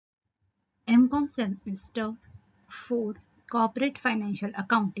Mcom Semester 4 Corporate Financial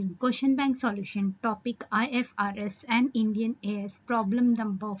Accounting Question Bank Solution Topic IFRS and Indian AS Problem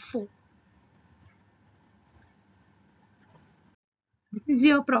number 4. This is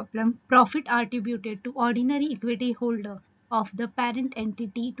your problem. Profit attributed to ordinary equity holder of the parent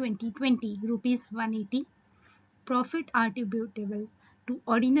entity 2020 rupees 180. Profit attributable to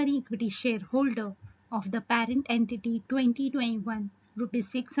ordinary equity shareholder of the parent entity 2021 rupees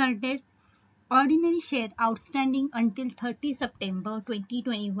 600. Ordinary share outstanding until 30 September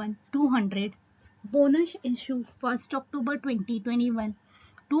 2021 200. Bonus issue 1st October 2021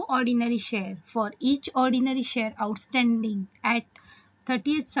 2 ordinary share for each ordinary share outstanding at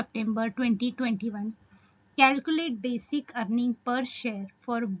 30th September 2021. Calculate basic earning per share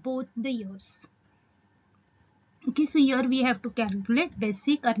for both the years. Okay, so here we have to calculate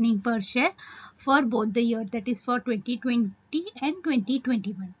basic earning per share for both the year, that is for 2020 and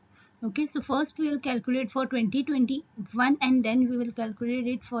 2021. Okay, so first we will calculate for 2021 and then we will calculate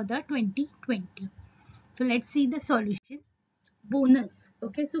it for the 2020. So let's see the solution. Bonus.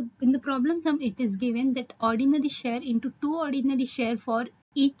 Okay, so in the problem sum it is given that ordinary share into 2 ordinary share for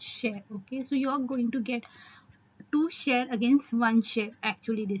each share. Okay, so you are going to get 2 share against 1 share.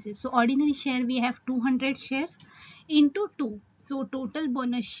 Actually this is, so ordinary share we have 200 shares into 2. So total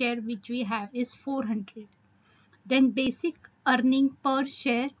bonus share which we have is 400. Then basic earning per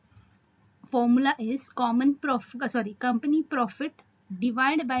share formula is company profit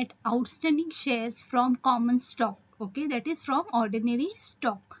divided by outstanding shares from common stock. Okay, that is from ordinary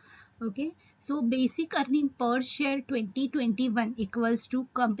stock. Okay, so basic earning per share 2021 equals to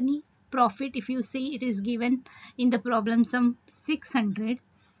company profit, if you see it is given in the problem sum 600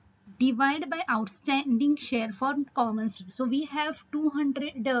 divided by outstanding share for common stock. So we have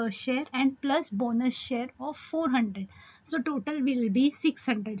 200 share and plus bonus share of 400. So total will be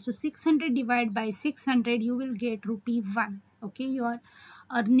 600. So 600 divided by 600 you will get rupee 1. Okay, your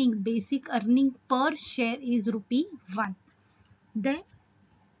basic earning per share is rupee 1. Then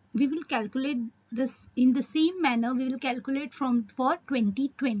we will calculate this in the same manner. We will calculate for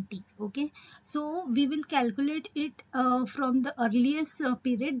 2020. Okay, so we will calculate it from the earliest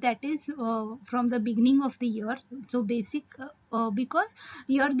period, that is from the beginning of the year. So basic because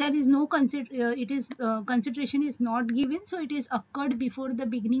here there is no consideration is not given, so it is occurred before the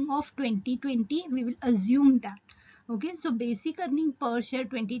beginning of 2020. We will assume that. Okay, so basic earning per share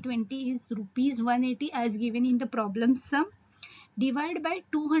 2020 is rupees 180 as given in the problem sum, divide by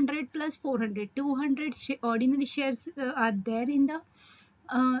 200 plus 400. 200 ordinary shares are there in the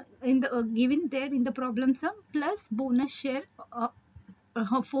given there in the problem sum, plus bonus share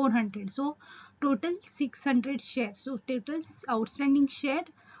 400. So total 600 shares. So total outstanding share,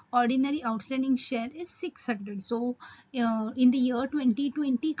 ordinary outstanding share is 600. So in the year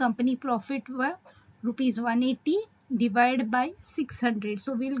 2020 company profit were rupees 180 divided by 600.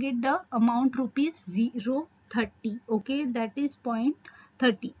 So we'll get the amount rupees 0.30. Okay, that is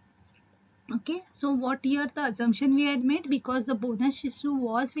 0.30. Okay, so what here the assumption we had made, because the bonus issue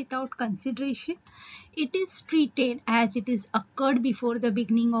was without consideration, it is treated as it is occurred before the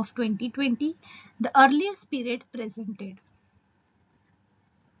beginning of 2020, the earliest period presented.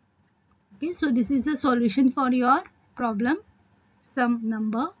 Okay, so this is the solution for your problem sum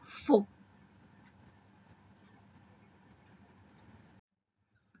number 4.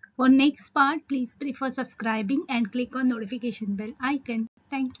 For next part, please prefer subscribing and click on notification bell icon.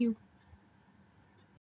 Thank you.